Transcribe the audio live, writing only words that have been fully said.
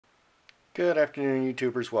Good afternoon,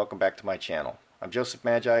 YouTubers. Welcome back to my channel. I'm Joseph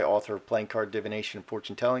Magi, author of Playing Card Divination and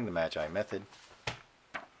Fortune Telling, the Magi Method.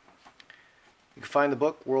 You can find the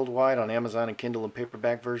book worldwide on Amazon and Kindle and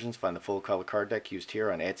paperback versions. Find the full color card deck used here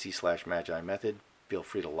on Etsy/Magi Method. Feel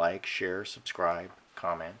free to like, share, subscribe,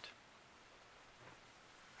 comment.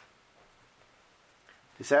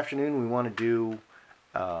 This afternoon we want to do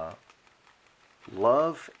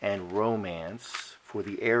love and romance for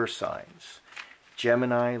the air signs.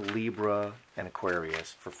 Gemini, Libra, and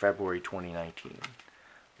Aquarius for February 2019.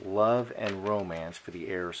 Love and romance for the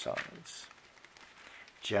air signs.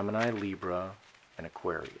 Gemini, Libra, and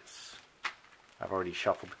Aquarius. I've already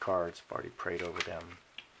shuffled the cards. I've already prayed over them.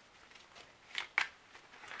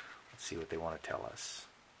 Let's see what they want to tell us.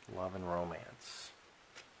 Love and romance.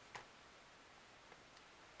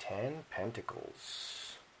 10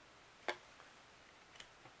 Pentacles.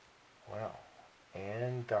 Wow.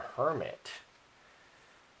 And the Hermit.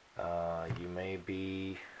 You may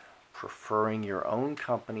be preferring your own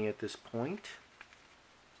company at this point,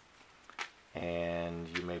 and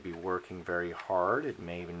you may be working very hard. It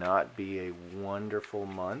may not be a wonderful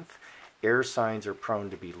month. Air signs are prone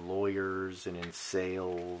to be lawyers and in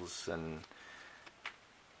sales, and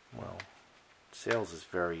well, sales is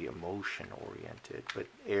very emotion oriented, but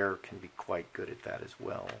air can be quite good at that as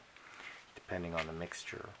well, depending on the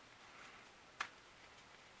mixture.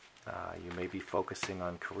 You may be focusing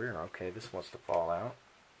on career. Okay, this wants to fall out.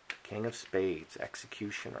 King of Spades,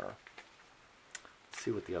 Executioner. Let's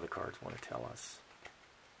see what the other cards want to tell us.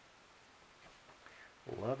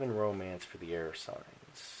 Love and romance for the air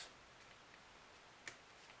signs.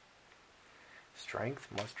 Strength,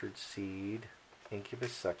 Mustard Seed,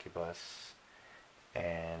 Incubus, Succubus,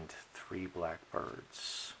 and 3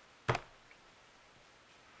 Blackbirds.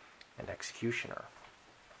 And Executioner.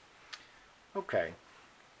 Okay.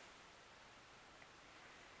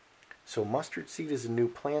 So Mustard Seed is a new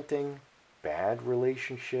planting, bad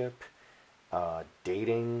relationship,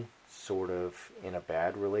 dating sort of in a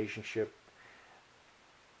bad relationship.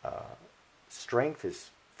 Strength is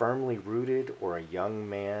firmly rooted or a young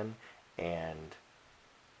man, and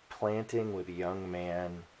planting with a young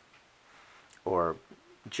man, or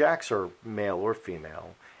jacks are male or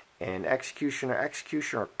female, and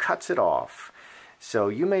executioner cuts it off. So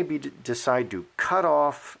you may decide to cut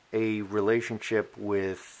off a relationship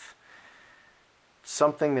with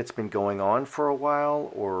something that's been going on for a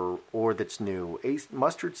while, or that's new.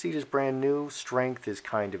 Mustard Seed is brand new. Strength is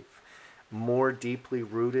kind of more deeply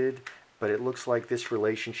rooted, but it looks like this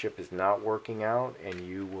relationship is not working out, and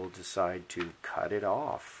you will decide to cut it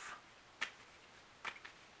off.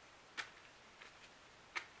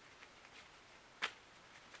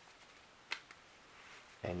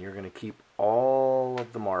 And you're going to keep all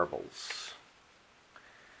of the marbles.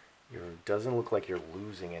 It doesn't look like you're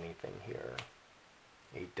losing anything here.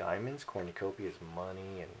 8 diamonds, cornucopia is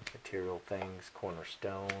money and material things,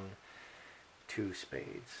 cornerstone, 2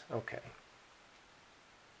 spades. Okay.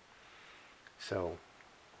 So,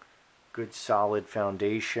 good solid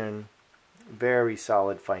foundation, very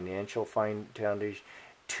solid financial foundation.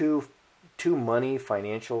 Two money,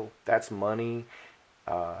 financial, that's money,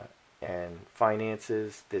 and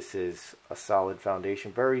finances. This is a solid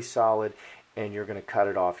foundation, very solid, and you're going to cut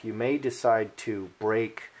it off. You may decide to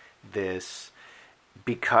break this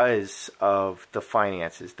because of the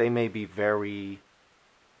finances. They may be very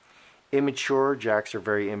immature. Jacks are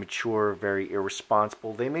very immature, very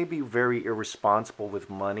irresponsible. They may be very irresponsible with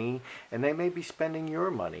money, and they may be spending your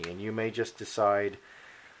money, and you may just decide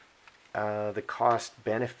the cost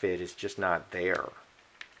benefit is just not there.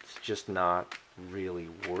 It's just not really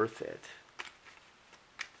worth it.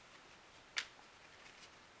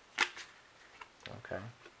 Okay.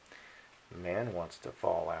 Man wants to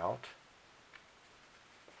fall out.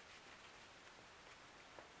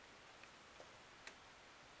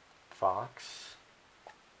 Fox,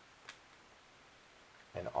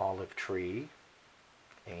 an olive tree,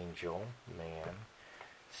 angel, man,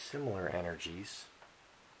 similar energies.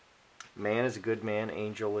 Man is a good man,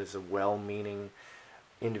 angel is a well-meaning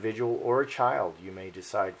individual or a child. You may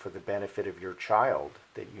decide for the benefit of your child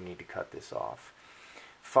that you need to cut this off.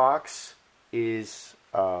 Fox is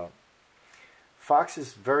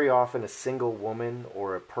very often a single woman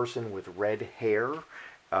or a person with red hair.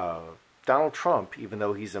 Donald Trump, even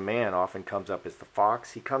though he's a man, often comes up as the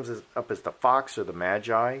fox. He comes up as the fox or the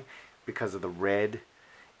Magi because of the red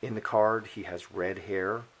in the card. He has red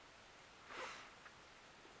hair.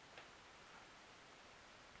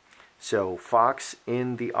 So fox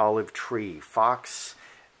in the olive tree. Fox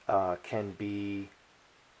can be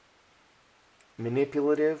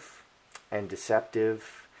manipulative and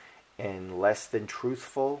deceptive and less than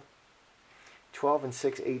truthful. 12 and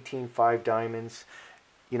 6, 18, 5 diamonds.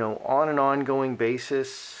 You know, on an ongoing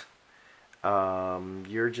basis,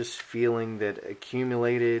 you're just feeling that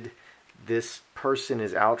accumulated, this person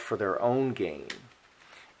is out for their own gain.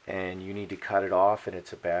 And you need to cut it off, and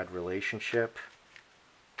it's a bad relationship.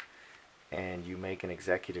 And you make an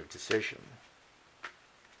executive decision.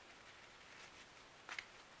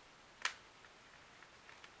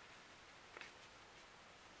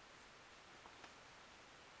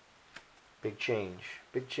 Big change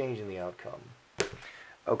in the outcome.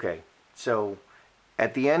 Okay, so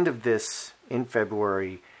at the end of this, in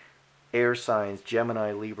February, air signs,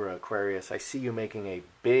 Gemini, Libra, Aquarius, I see you making a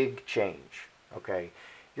big change, okay?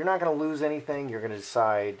 You're not going to lose anything. You're going to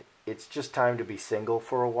decide it's just time to be single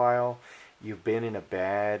for a while. You've been in a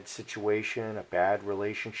bad situation, a bad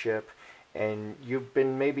relationship, and you've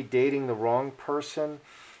been maybe dating the wrong person,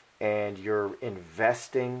 and you're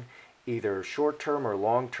investing either short-term or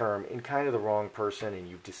long-term in kind of the wrong person, and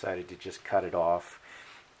you've decided to just cut it off.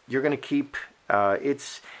 You're going to keep,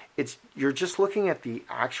 you're just looking at the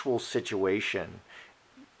actual situation.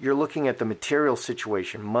 You're looking at the material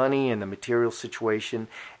situation, money and the material situation,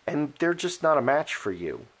 and they're just not a match for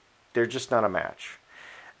you. They're just not a match.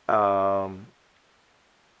 And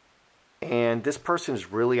this person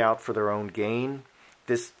is really out for their own gain.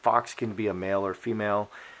 This fox can be a male or female.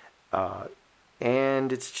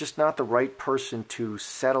 And it's just not the right person to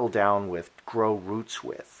settle down with, grow roots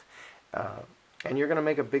with. And you're going to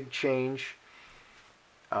make a big change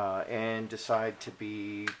and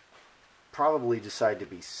probably decide to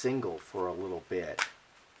be single for a little bit.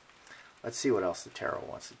 Let's see what else the tarot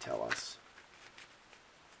wants to tell us.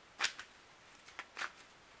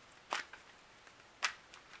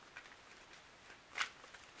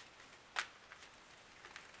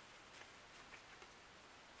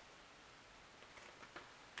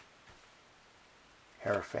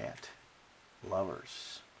 Hierophant,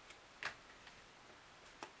 Lovers,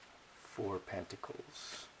 4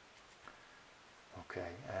 Pentacles, okay,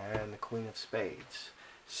 and the Queen of Spades.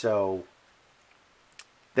 So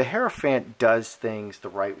the Hierophant does things the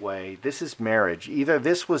right way. This is marriage. Either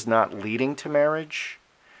this was not leading to marriage,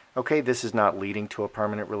 okay, this is not leading to a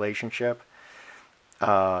permanent relationship,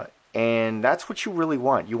 and that's what you really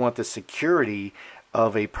want. You want the security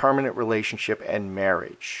of a permanent relationship and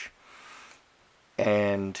marriage.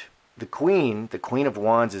 And the Queen of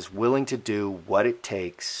Wands, is willing to do what it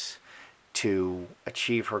takes to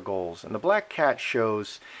achieve her goals. And the Black Cat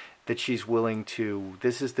shows that she's willing to,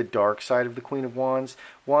 this is the dark side of the Queen of Wands.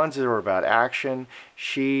 Wands are about action.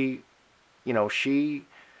 She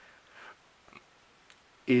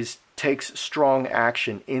takes strong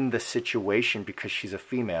action in the situation because she's a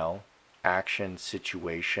female, action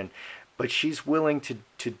situation. But she's willing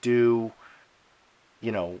to do,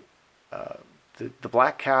 the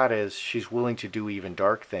Black Cat is, she's willing to do even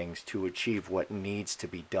dark things to achieve what needs to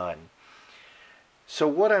be done. So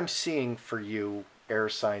what I'm seeing for you, air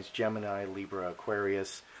signs, Gemini, Libra,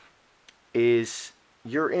 Aquarius, is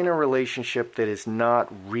you're in a relationship that is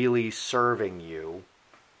not really serving you.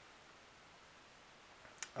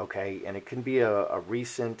 Okay, and it can be a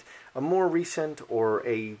more recent or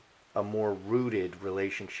a more rooted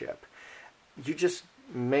relationship. You just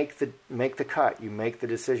make the cut. You make the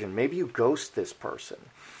decision. Maybe you ghost this person,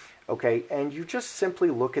 okay, and you just simply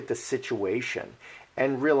look at the situation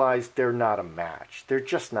and realize they're not a match. They're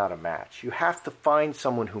just not a match. You have to find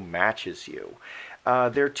someone who matches you.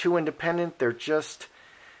 They're too independent. They're just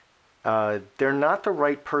they're not the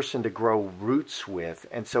right person to grow roots with,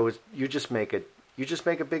 and so you just make a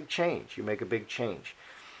big change. You make a big change.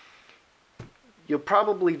 You'll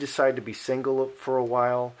probably decide to be single for a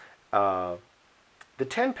while. The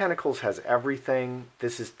 10 Pentacles has everything.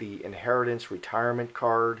 This is the inheritance retirement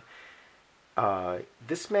card.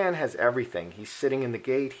 This man has everything. He's sitting in the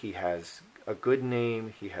gate. He has a good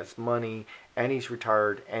name. He has money, and he's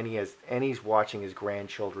retired, and he's watching his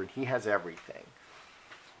grandchildren. He has everything.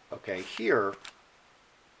 Okay, here,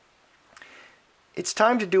 it's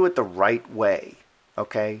time to do it the right way.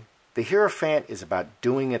 Okay, the Hierophant is about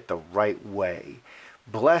doing it the right way.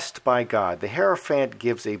 Blessed by God. The Hierophant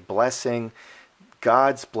gives a blessing,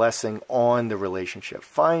 God's blessing on the relationship.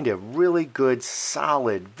 Find a really good,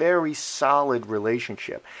 solid, very solid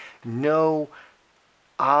relationship. No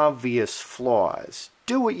obvious flaws.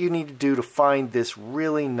 Do what you need to do to find this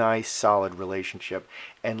really nice, solid relationship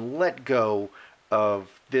and let go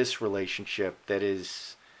of this relationship that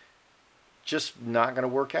is just not going to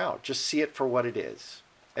work out. Just see it for what it is.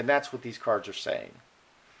 And that's what these cards are saying.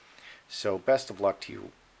 So best of luck to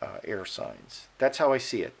you, air signs. That's how I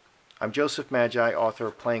see it. I'm Joseph Magi, author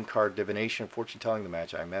of Playing Card Divination, Fortune Telling the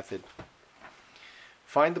Magi Method.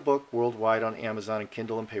 Find the book worldwide on Amazon in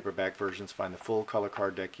Kindle and paperback versions. Find the full color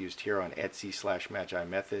card deck used here on Etsy/Magi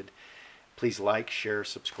Method. Please like, share,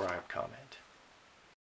 subscribe, comment.